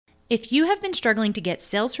If you have been struggling to get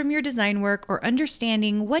sales from your design work or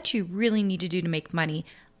understanding what you really need to do to make money,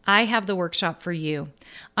 I have the workshop for you.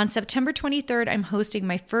 On September 23rd, I'm hosting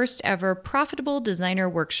my first ever Profitable Designer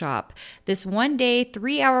Workshop. This one-day,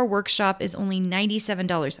 3-hour workshop is only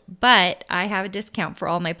 $97, but I have a discount for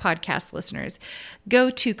all my podcast listeners. Go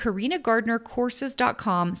to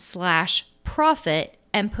karinagardnercourses.com/profit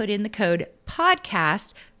and put in the code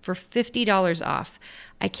podcast for $50 off.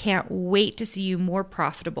 I can't wait to see you more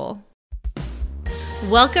profitable.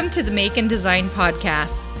 Welcome to the Make and Design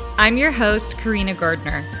Podcast. I'm your host, Karina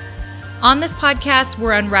Gardner. On this podcast,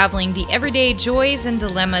 we're unraveling the everyday joys and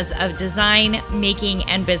dilemmas of design, making,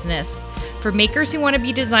 and business. For makers who want to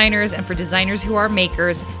be designers and for designers who are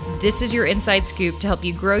makers, this is your inside scoop to help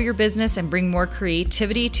you grow your business and bring more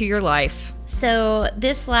creativity to your life. So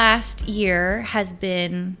this last year has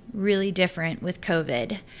been really different with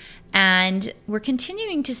COVID. And we're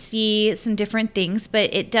continuing to see some different things,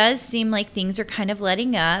 but it does seem like things are kind of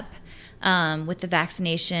letting up with the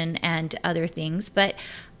vaccination and other things. But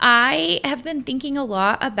I have been thinking a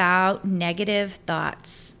lot about negative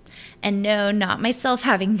thoughts. And no, not myself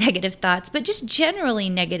having negative thoughts, but just generally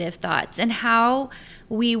negative thoughts and how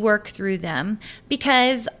we work through them,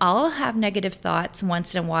 because I'll have negative thoughts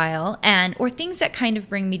once in a while or things that kind of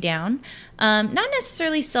bring me down. Not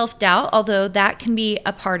necessarily self-doubt, although that can be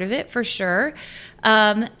a part of it for sure.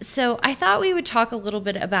 So I thought we would talk a little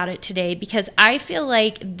bit about it today because I feel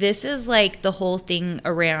like this is like the whole thing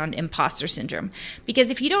around imposter syndrome. Because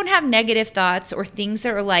if you don't have negative thoughts or things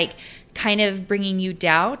that are like kind of bringing you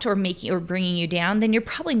doubt or bringing you down, then you're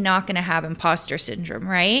probably not going to have imposter syndrome,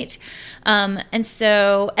 right? And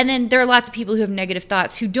then there are lots of people who have negative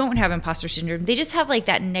thoughts who don't have imposter syndrome. They just have like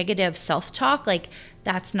that negative self-talk, like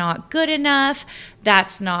that's not good enough,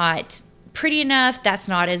 that's not pretty enough, that's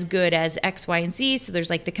not as good as X, Y, and Z. So there's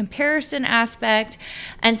like the comparison aspect.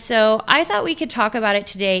 And so I thought we could talk about it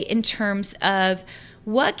today in terms of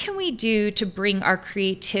what can we do to bring our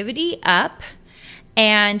creativity up.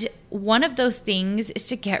 And one of those things is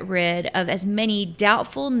to get rid of as many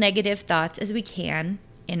doubtful, negative thoughts as we can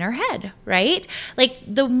in our head, right? Like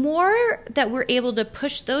the more that we're able to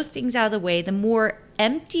push those things out of the way, the more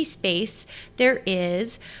empty space there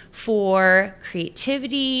is for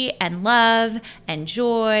creativity and love and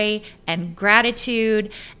joy and gratitude.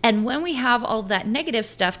 And when we have all that negative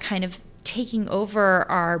stuff kind of taking over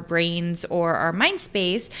our brains or our mind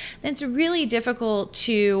space, then it's really difficult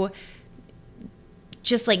to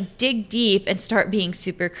just like dig deep and start being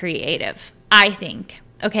super creative, I think.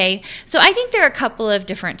 Okay, so I think there are a couple of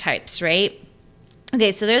different types, right?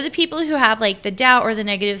 Okay, so they're the people who have like the doubt or the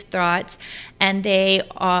negative thoughts and they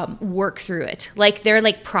work through it. Like they're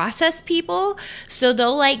like process people. So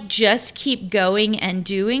they'll like just keep going and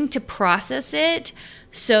doing to process it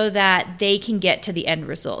so that they can get to the end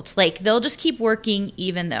result. Like they'll just keep working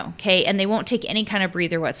even though, okay? And they won't take any kind of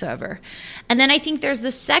breather whatsoever. And then I think there's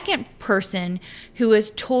the second person who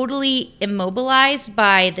is totally immobilized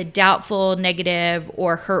by the doubtful, negative,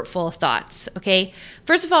 or hurtful thoughts, okay?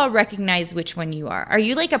 First of all, recognize which one you are. Are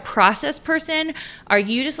you like a process person? Are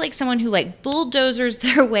you just like someone who like bulldozers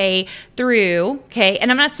their way through, okay?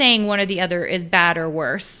 And I'm not saying one or the other is bad or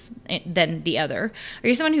worse than the other. Are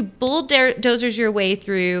you someone who bulldozers your way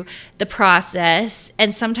through the process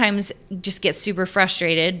and sometimes just gets super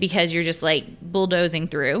frustrated because you're just like bulldozing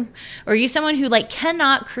through? Or are you someone who like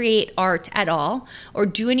cannot create art at all or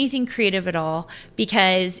do anything creative at all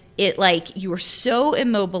because it like you are so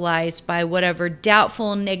immobilized by whatever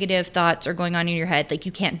doubtful, negative thoughts are going on in your head, like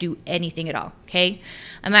you can't do anything at all, okay?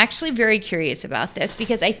 I'm actually very curious about this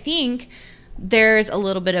because I think there's a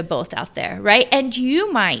little bit of both out there, right? And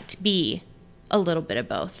you might be a little bit of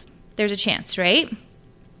both. There's a chance, right?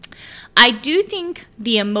 I do think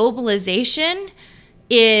the immobilization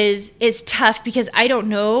is tough because I don't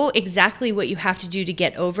know exactly what you have to do to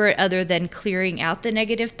get over it other than clearing out the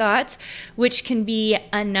negative thoughts, which can be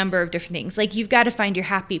a number of different things. Like you've got to find your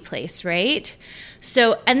happy place, right?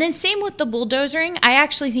 So, and then same with the bulldozering. I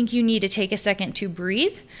actually think you need to take a second to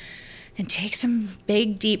breathe and take some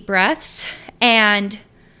big deep breaths and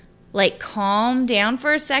like calm down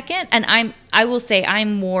for a second. And I will say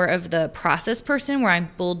I'm more of the process person where I'm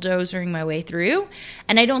bulldozering my way through.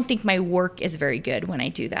 And I don't think my work is very good when I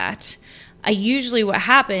do that. Usually what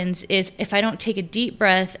happens is if I don't take a deep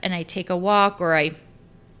breath and I take a walk for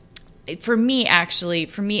me,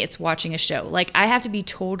 it's watching a show. Like I have to be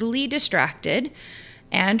totally distracted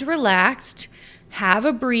and relaxed, have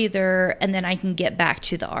a breather, and then I can get back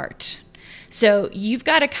to the art. So you've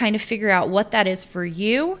got to kind of figure out what that is for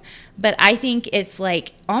you. But I think it's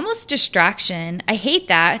like almost distraction. I hate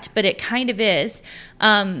that, but it kind of is.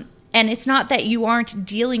 And it's not that you aren't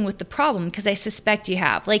dealing with the problem, because I suspect you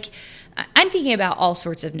have. Like, I'm thinking about all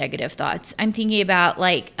sorts of negative thoughts. I'm thinking about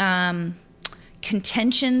like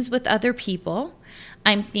contentions with other people.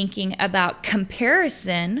 I'm thinking about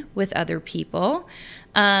comparison with other people.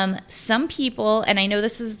 Some people, and I know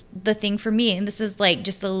this is the thing for me, and this is like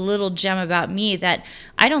just a little gem about me that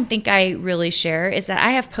I don't think I really share, is that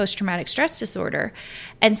I have post-traumatic stress disorder.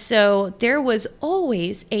 And so there was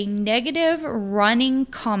always a negative running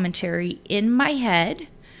commentary in my head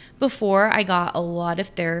before I got a lot of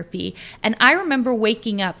therapy. And I remember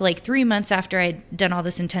waking up like 3 months after I'd done all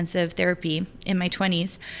this intensive therapy in my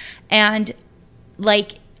 20s, and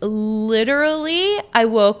like literally I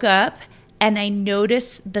woke up and I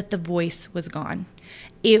noticed that the voice was gone.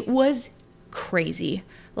 It was crazy.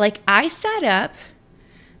 Like, I sat up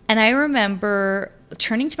and I remember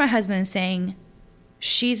turning to my husband and saying,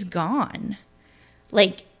 she's gone.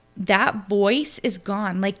 Like, that voice is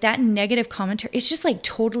gone. Like, that negative commentary, it's just like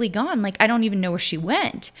totally gone. Like, I don't even know where she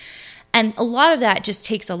went. And a lot of that just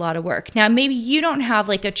takes a lot of work. Now, maybe you don't have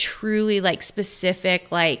like a truly like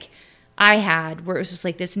specific, like I had, where it was just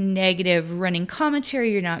like this negative running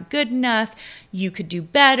commentary, you're not good enough, you could do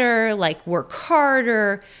better, like work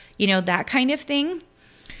harder, you know, that kind of thing.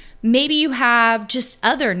 Maybe you have just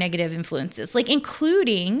other negative influences, like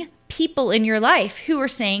including people in your life who are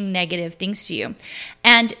saying negative things to you.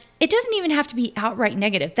 And it doesn't even have to be outright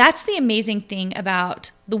negative. That's the amazing thing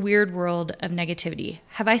about the weird world of negativity.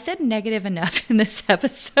 Have I said negative enough in this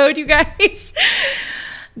episode, you guys?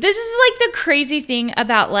 This is like the crazy thing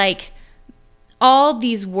about like all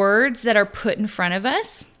these words that are put in front of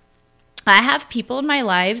us. I have people in my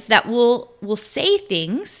lives that will say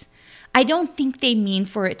things I don't think they mean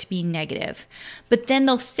for it to be negative, but then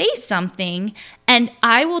they'll say something and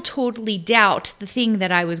I will totally doubt the thing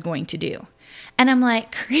that I was going to do. And I'm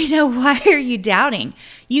like, Karina, why are you doubting?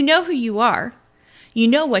 You know who you are. You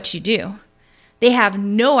know what you do. They have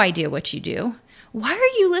no idea what you do. Why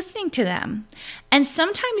are you listening to them? And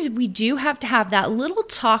sometimes we do have to have that little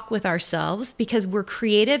talk with ourselves because we're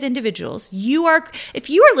creative individuals. If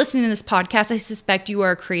you are listening to this podcast, I suspect you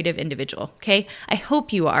are a creative individual, okay? I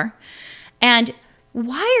hope you are. And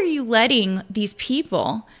why are you letting these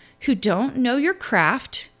people who don't know your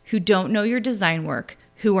craft, who don't know your design work,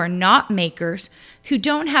 who are not makers, who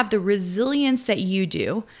don't have the resilience that you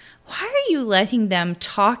do, why are you letting them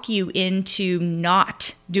talk you into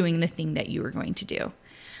not doing the thing that you were going to do?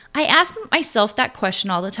 I ask myself that question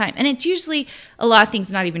all the time. And it's usually a lot of things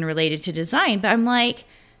not even related to design, but I'm like,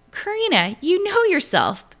 Karina, you know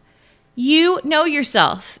yourself. You know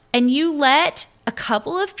yourself. And you let a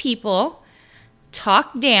couple of people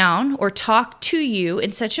talk down or talk to you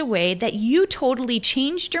in such a way that you totally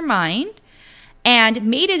changed your mind and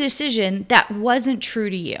made a decision that wasn't true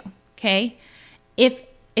to you, okay?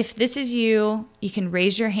 If this is you, you can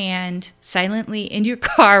raise your hand silently in your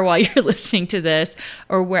car while you're listening to this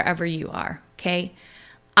or wherever you are, okay?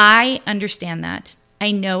 I understand that.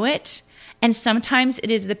 I know it. And sometimes it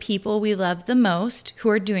is the people we love the most who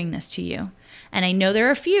are doing this to you. And I know there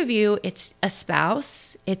are a few of you, it's a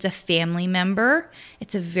spouse, it's a family member,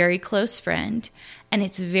 it's a very close friend, and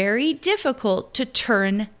it's very difficult to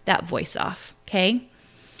turn that voice off, okay?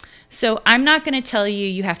 So I'm not going to tell you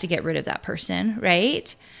you have to get rid of that person,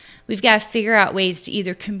 right? We've got to figure out ways to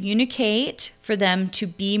either communicate for them to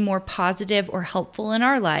be more positive or helpful in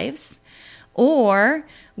our lives, or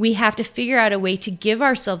we have to figure out a way to give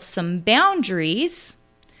ourselves some boundaries,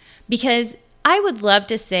 because I would love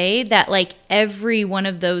to say that like every one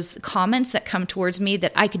of those comments that come towards me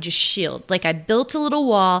that I could just shield, like I built a little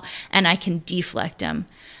wall and I can deflect them.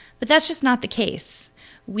 But that's just not the case.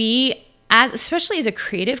 Especially as a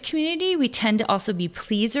creative community, we tend to also be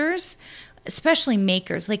pleasers, especially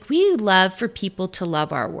makers. Like we love for people to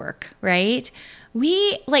love our work, right?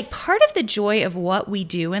 Part of the joy of what we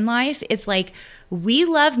do in life is like we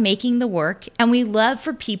love making the work and we love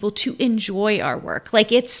for people to enjoy our work.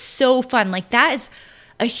 Like it's so fun. Like that is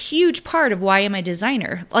a huge part of why I'm a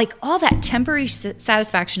designer. Like all that temporary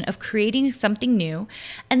satisfaction of creating something new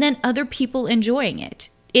and then other people enjoying it.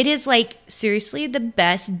 It is like seriously the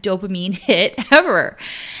best dopamine hit ever.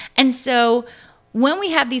 And so when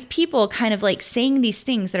we have these people kind of like saying these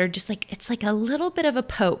things that are just like, it's like a little bit of a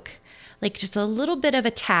poke, like just a little bit of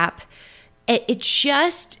a tap,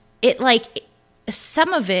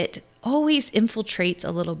 some of it always infiltrates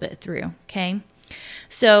a little bit through, okay?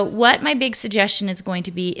 So what my big suggestion is going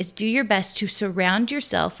to be is do your best to surround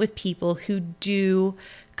yourself with people who do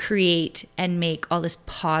create and make all this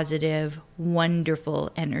positive,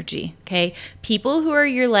 wonderful energy, okay? People who are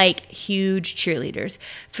your like huge cheerleaders.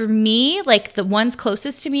 For me, like the ones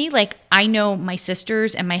closest to me, like I know my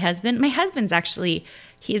sisters and my husband. My husband's actually,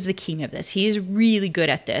 he is the king of this. He is really good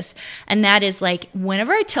at this. And that is like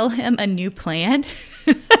whenever I tell him a new plan,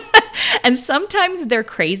 and sometimes they're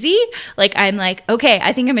crazy, like I'm like, okay,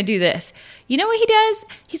 I think I'm gonna do this. You know what he does?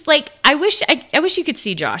 He's like, I wish you could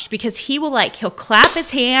see Josh, because he'll clap his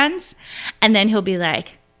hands and then he'll be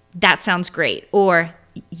like, that sounds great. Or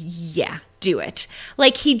yeah, do it.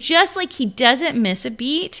 Like he doesn't miss a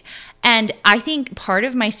beat. And I think part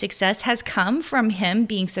of my success has come from him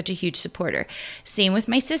being such a huge supporter. Same with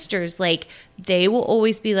my sisters. Like they will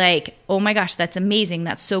always be like, oh my gosh, that's amazing.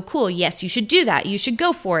 That's so cool. Yes, you should do that. You should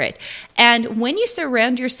go for it. And when you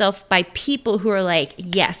surround yourself by people who are like,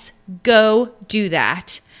 yes, go do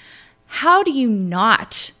that, how do you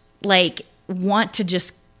not like want to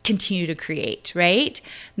just continue to create, right?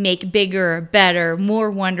 Make bigger, better, more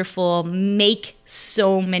wonderful, make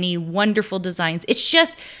so many wonderful designs.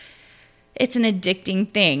 It's an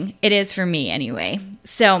addicting thing. It is for me anyway.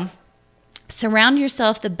 So surround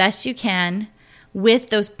yourself the best you can with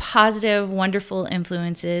those positive, wonderful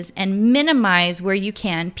influences, and minimize where you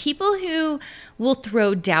can people who will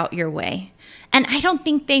throw doubt your way. And I don't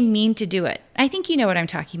think they mean to do it. I think you know what I'm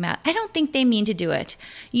talking about. I don't think they mean to do it.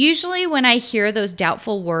 Usually when I hear those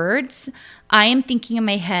doubtful words, I am thinking in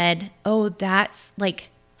my head, oh, that's like,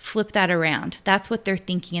 flip that around. That's what they're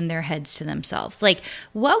thinking in their heads to themselves. Like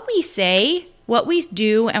what we say, what we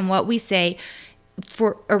do, and what we say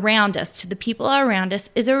for around us, to the people around us,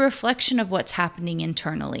 is a reflection of what's happening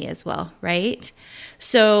internally as well, right?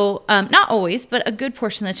 So not always, but a good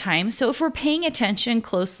portion of the time. So if we're paying attention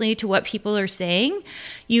closely to what people are saying,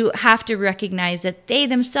 you have to recognize that they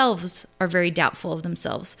themselves are very doubtful of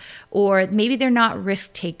themselves, or maybe they're not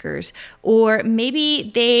risk takers, or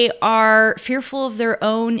maybe they are fearful of their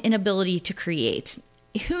own inability to create.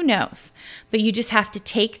 Who knows? But you just have to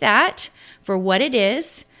take that for what it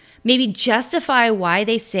is, maybe justify why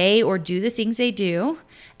they say or do the things they do,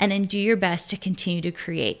 and then do your best to continue to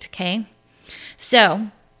create, okay? So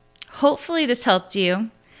hopefully this helped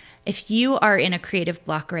you. If you are in a creative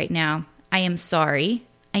block right now, I am sorry.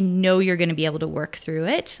 I know you're going to be able to work through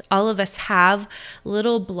it. All of us have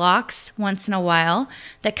little blocks once in a while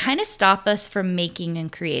that kind of stop us from making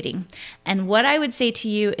and creating. And what I would say to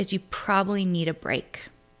you is you probably need a break.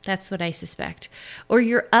 That's what I suspect. Or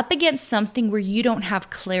you're up against something where you don't have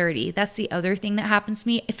clarity. That's the other thing that happens to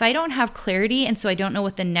me. If I don't have clarity, and so I don't know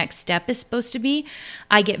what the next step is supposed to be,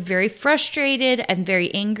 I get very frustrated and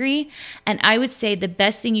very angry. And I would say the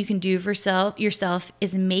best thing you can do for yourself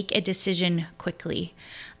is make a decision quickly.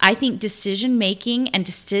 I think decision making and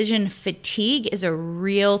decision fatigue is a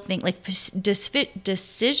real thing. Like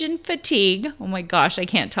decision fatigue, oh my gosh, I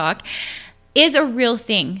can't talk, is a real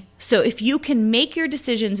thing. So if you can make your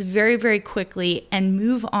decisions very, very quickly and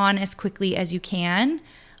move on as quickly as you can,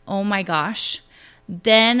 oh my gosh,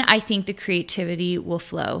 then I think the creativity will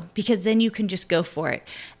flow, because then you can just go for it.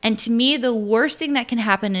 And to me, the worst thing that can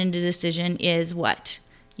happen in a decision is what?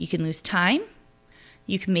 You can lose time.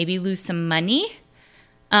 You can maybe lose some money.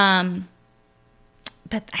 But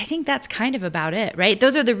I think that's kind of about it, right?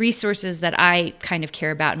 Those are the resources that I kind of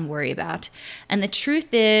care about and worry about. And the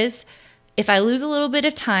truth is, if I lose a little bit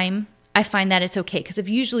of time, I find that it's okay, because I've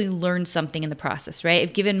usually learned something in the process, right?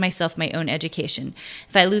 I've given myself my own education.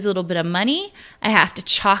 If I lose a little bit of money, I have to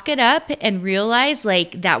chalk it up and realize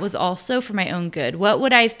like that was also for my own good. What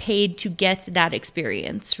would I have paid to get that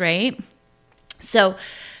experience, right? So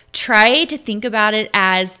try to think about it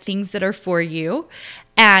as things that are for you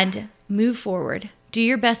and move forward. Do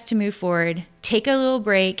your best to move forward. Take a little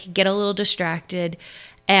break, get a little distracted.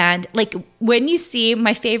 And like when you see,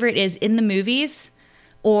 my favorite is in the movies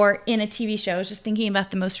or in a TV show. I was just thinking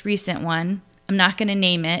about the most recent one. I'm not going to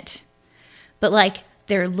name it. But like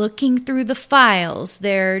they're looking through the files.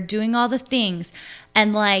 They're doing all the things.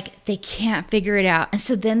 And like they can't figure it out. And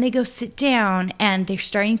so then they go sit down and they're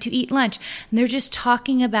starting to eat lunch. And they're just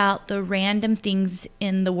talking about the random things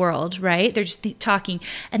in the world, right? They're just talking.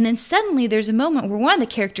 And then suddenly there's a moment where one of the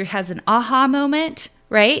characters has an aha moment,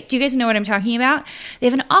 right? Do you guys know what I'm talking about? They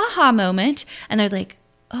have an aha moment and they're like,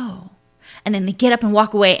 oh. and then they get up and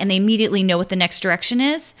walk away and they immediately know what the next direction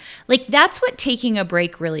is. Like that's what taking a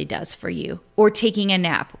break really does for you, or taking a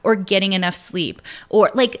nap, or getting enough sleep,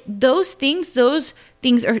 or like those things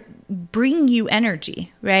are bring you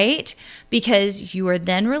energy, right? Because you are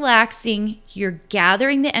then relaxing, you're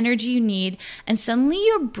gathering the energy you need, and suddenly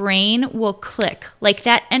your brain will click. Like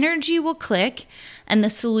that energy will click and the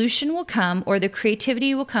solution will come, or the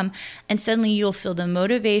creativity will come, and suddenly you'll feel the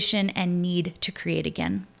motivation and need to create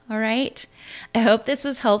again. All right. I hope this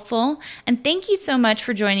was helpful. And thank you so much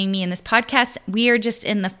for joining me in this podcast. We are just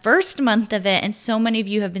in the first month of it. And so many of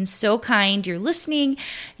you have been so kind. You're listening,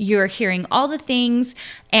 you're hearing all the things.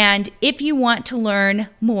 And if you want to learn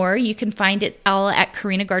more, you can find it all at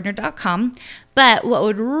KarinaGardner.com. But what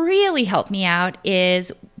would really help me out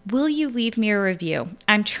is, will you leave me a review?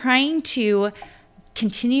 I'm trying to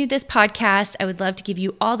continue this podcast. I would love to give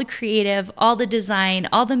you all the creative, all the design,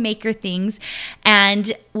 all the maker things.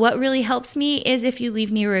 And what really helps me is if you leave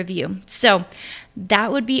me a review. So that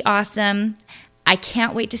would be awesome. I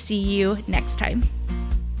can't wait to see you next time.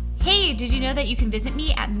 Hey, did you know that you can visit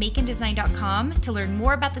me at makeanddesign.com to learn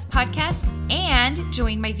more about this podcast and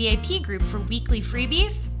join my VIP group for weekly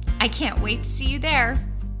freebies? I can't wait to see you there.